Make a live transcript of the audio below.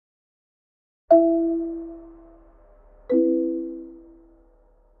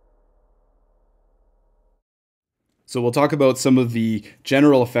So we'll talk about some of the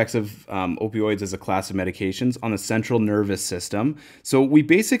general effects of opioids as a class of medications on the central nervous system. So we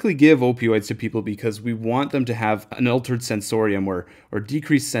basically give opioids to people because we want them to have an altered sensorium or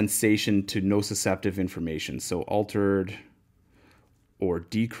decreased sensation to nociceptive information. So altered or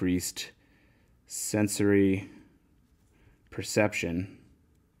decreased sensory perception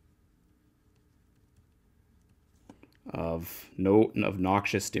of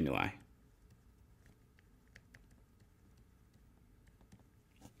noxious stimuli.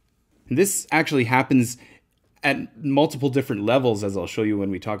 And this actually happens at multiple different levels, as I'll show you when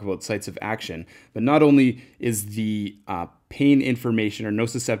we talk about sites of action. But not only is the pain information or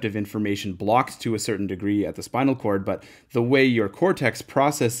nociceptive information blocked to a certain degree at the spinal cord, but the way your cortex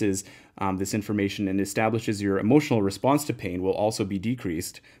processes this information and establishes your emotional response to pain will also be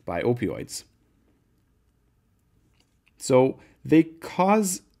decreased by opioids. So they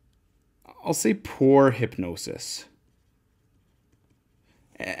cause, I'll say, poor hypnosis.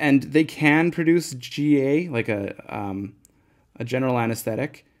 And they can produce GA, like a general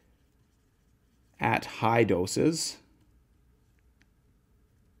anesthetic, at high doses.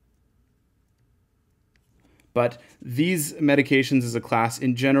 But these medications as a class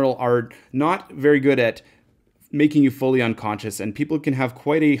in general are not very good at making you fully unconscious, and people can have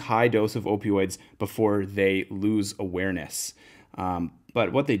quite a high dose of opioids before they lose awareness.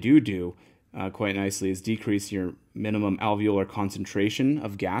 But what they do quite nicely is decrease your minimum alveolar concentration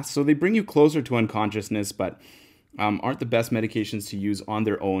of gas. So they bring you closer to unconsciousness, but aren't the best medications to use on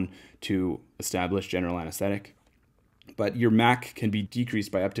their own to establish general anesthetic. But your MAC can be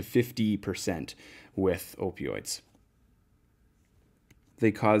decreased by up to 50% with opioids.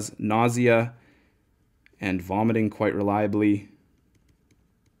 They cause nausea and vomiting quite reliably,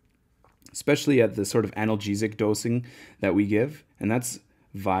 especially at the sort of analgesic dosing that we give, and that's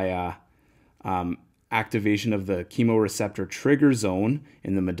via activation of the chemoreceptor trigger zone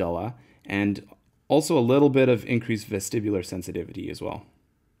in the medulla, and also a little bit of increased vestibular sensitivity as well.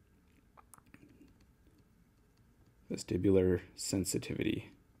 Vestibular sensitivity.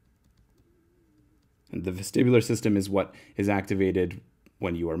 And the vestibular system is what is activated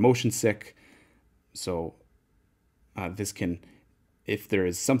when you are motion sick. So this can, if there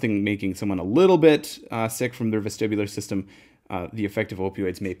is something making someone a little bit sick from their vestibular system, the effect of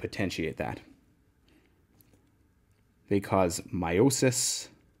opioids may potentiate that. They cause miosis.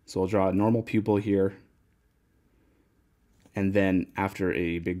 So I'll draw a normal pupil here. And then after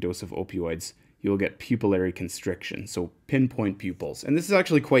a big dose of opioids, you'll get pupillary constriction, so pinpoint pupils. And this is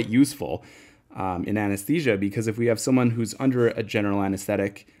actually quite useful in anesthesia, because if we have someone who's under a general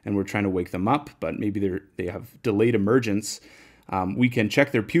anesthetic and we're trying to wake them up, but maybe they have delayed emergence, we can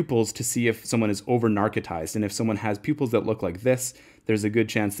check their pupils to see if someone is over-narcotized. And if someone has pupils that look like this, there's a good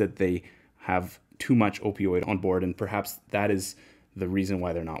chance that they have too much opioid on board, and perhaps that is the reason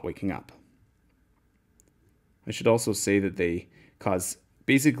why they're not waking up. I should also say that they cause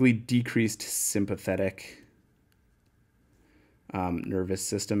basically decreased sympathetic nervous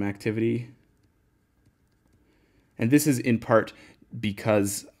system activity. And this is in part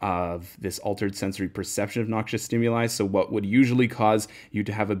because of this altered sensory perception of noxious stimuli. So what would usually cause you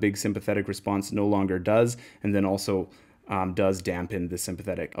to have a big sympathetic response no longer does, and then also does dampen the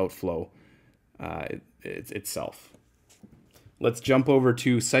sympathetic outflow itself. Let's jump over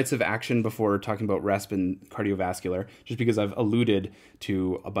to sites of action before talking about resp and cardiovascular, just because I've alluded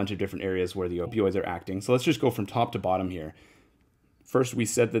to a bunch of different areas where the opioids are acting. So let's just go from top to bottom here. First, we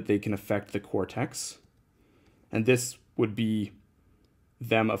said that they can affect the cortex, and this would be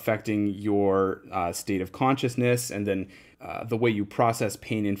them affecting your state of consciousness, and then the way you process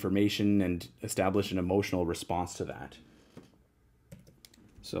pain information and establish an emotional response to that.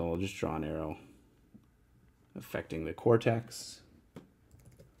 So I'll just draw an arrow affecting the cortex.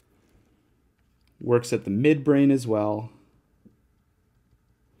 Works at the midbrain as well.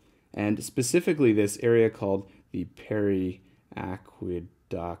 And specifically this area called the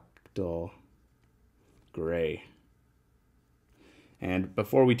Periaqueductal Gray. And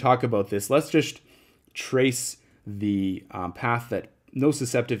before we talk about this, let's just trace the path that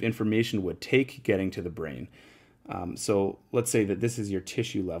nociceptive information would take getting to the brain. So let's say that this is your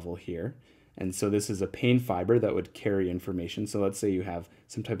tissue level here. And so this is a pain fiber that would carry information. So let's say you have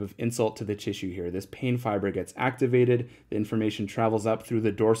some type of insult to the tissue here. This pain fiber gets activated. The information travels up through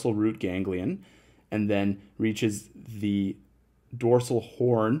the dorsal root ganglion and then reaches the dorsal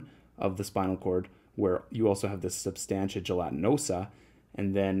horn of the spinal cord, where you also have this substantia gelatinosa.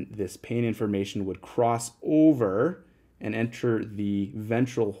 And then this pain information would cross over and enter the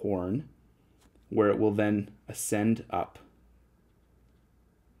ventral horn, where it will then ascend up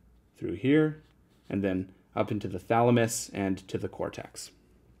through here, and then up into the thalamus and to the cortex.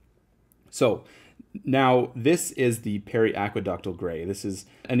 So now this is the periaqueductal gray. This is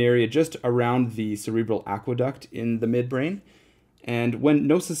an area just around the cerebral aqueduct in the midbrain. And when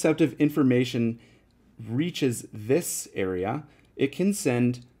nociceptive information reaches this area, it can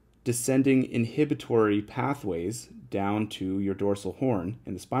send descending inhibitory pathways down to your dorsal horn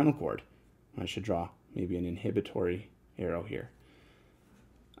in the spinal cord. I should draw maybe an inhibitory arrow here.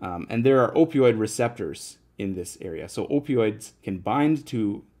 And there are opioid receptors in this area. So opioids can bind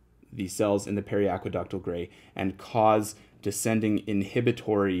to the cells in the periaqueductal gray and cause descending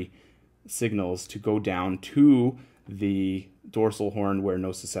inhibitory signals to go down to the dorsal horn where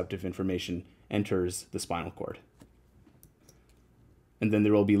nociceptive information enters the spinal cord. And then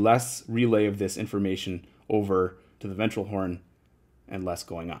there will be less relay of this information over to the ventral horn and less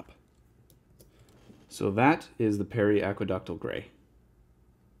going up. So that is the periaqueductal gray.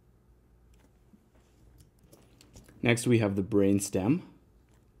 Next we have the brain stem.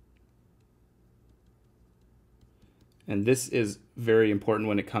 And this is very important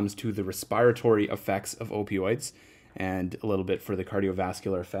when it comes to the respiratory effects of opioids and a little bit for the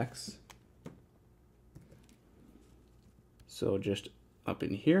cardiovascular effects. So just up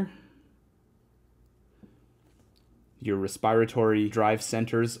in here, your respiratory drive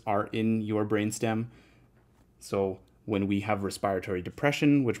centers are in your brainstem. So when we have respiratory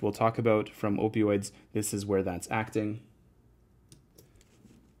depression, which we'll talk about from opioids, this is where that's acting.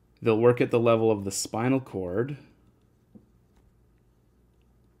 They'll work at the level of the spinal cord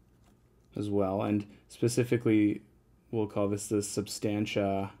as well, and specifically we'll call this the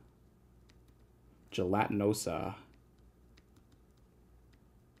substantia gelatinosa,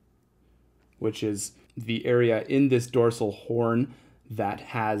 which is the area in this dorsal horn that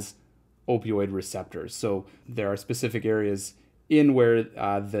has opioid receptors. So there are specific areas in where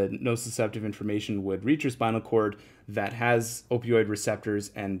the nociceptive information would reach your spinal cord that has opioid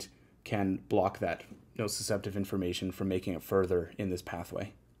receptors and can block that nociceptive information from making it further in this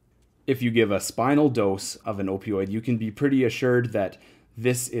pathway. If you give a spinal dose of an opioid, you can be pretty assured that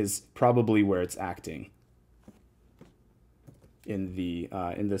this is probably where it's acting in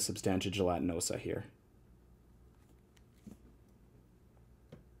the substantia gelatinosa here.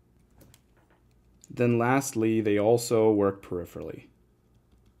 Then lastly, they also work peripherally.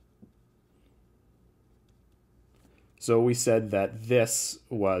 So we said that this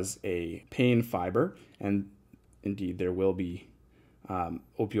was a pain fiber, and indeed there will be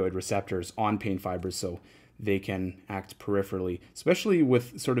opioid receptors on pain fibers, so they can act peripherally, especially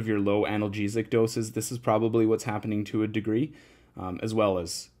with sort of your low analgesic doses. This is probably what's happening to a degree, as well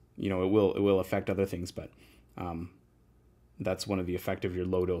as, it will affect other things, but that's one of the effect of your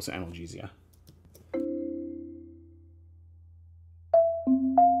low dose analgesia.